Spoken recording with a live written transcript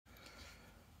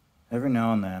Every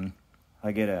now and then,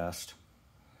 I get asked,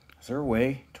 is there a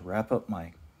way to wrap up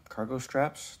my cargo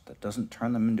straps that doesn't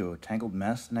turn them into a tangled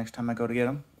mess the next time I go to get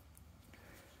them?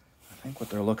 I think what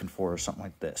they're looking for is something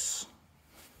like this.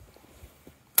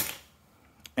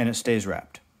 And it stays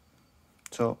wrapped.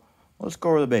 So let's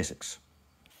go over the basics.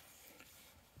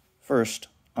 First,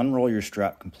 unroll your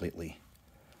strap completely,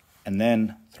 and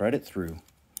then thread it through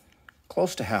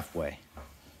close to halfway.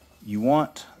 You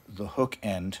want the hook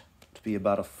end to be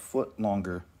about a foot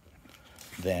longer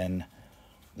than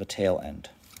the tail end.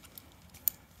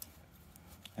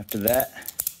 After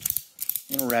that,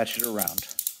 you're going to ratchet it around.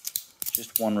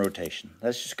 Just one rotation.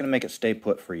 That's just going to make it stay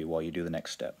put for you while you do the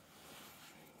next step.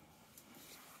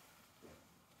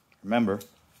 Remember,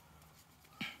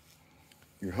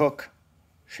 your hook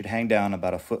should hang down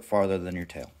about a foot farther than your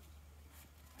tail.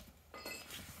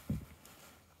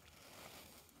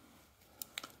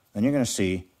 Then you're going to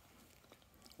see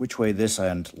which way this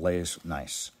end lays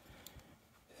nice.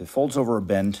 If it folds over a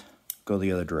bend, go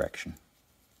the other direction.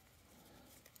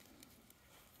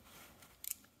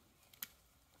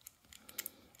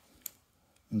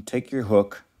 And take your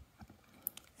hook,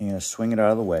 and you're going to swing it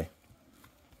out of the way.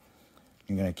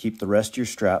 You're going to keep the rest of your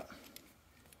strap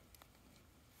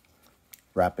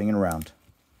wrapping it around.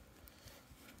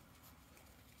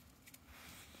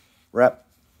 Wrap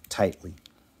tightly.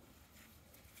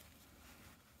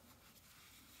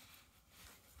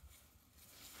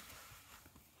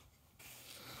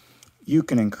 You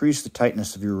can increase the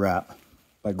tightness of your wrap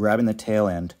by grabbing the tail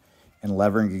end and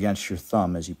levering against your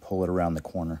thumb as you pull it around the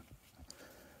corner.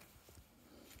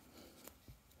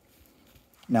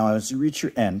 Now, as you reach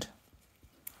your end,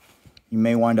 you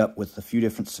may wind up with a few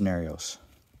different scenarios.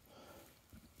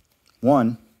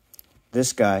 One,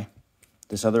 this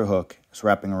other hook, is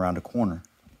wrapping around a corner.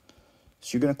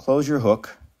 So you're going to close your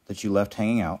hook that you left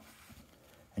hanging out,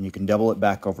 and you can double it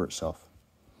back over itself.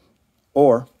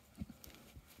 Or,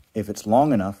 if it's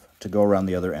long enough to go around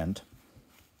the other end,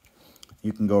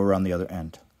 you can go around the other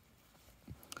end.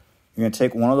 You're going to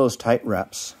take one of those tight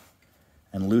wraps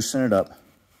and loosen it up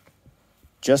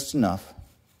just enough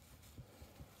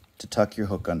to tuck your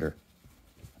hook under.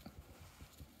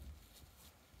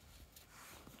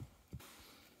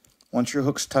 Once your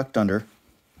hook's tucked under,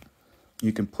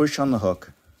 you can push on the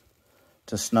hook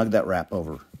to snug that wrap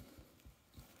over.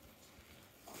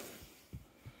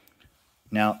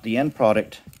 Now, the end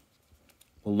product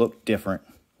will look different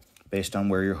based on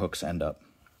where your hooks end up.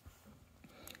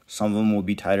 Some of them will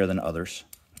be tighter than others.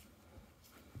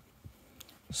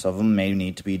 Some of them may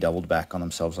need to be doubled back on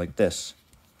themselves like this.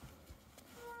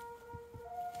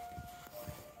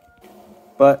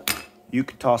 But you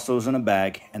could toss those in a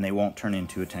bag and they won't turn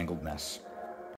into a tangled mess.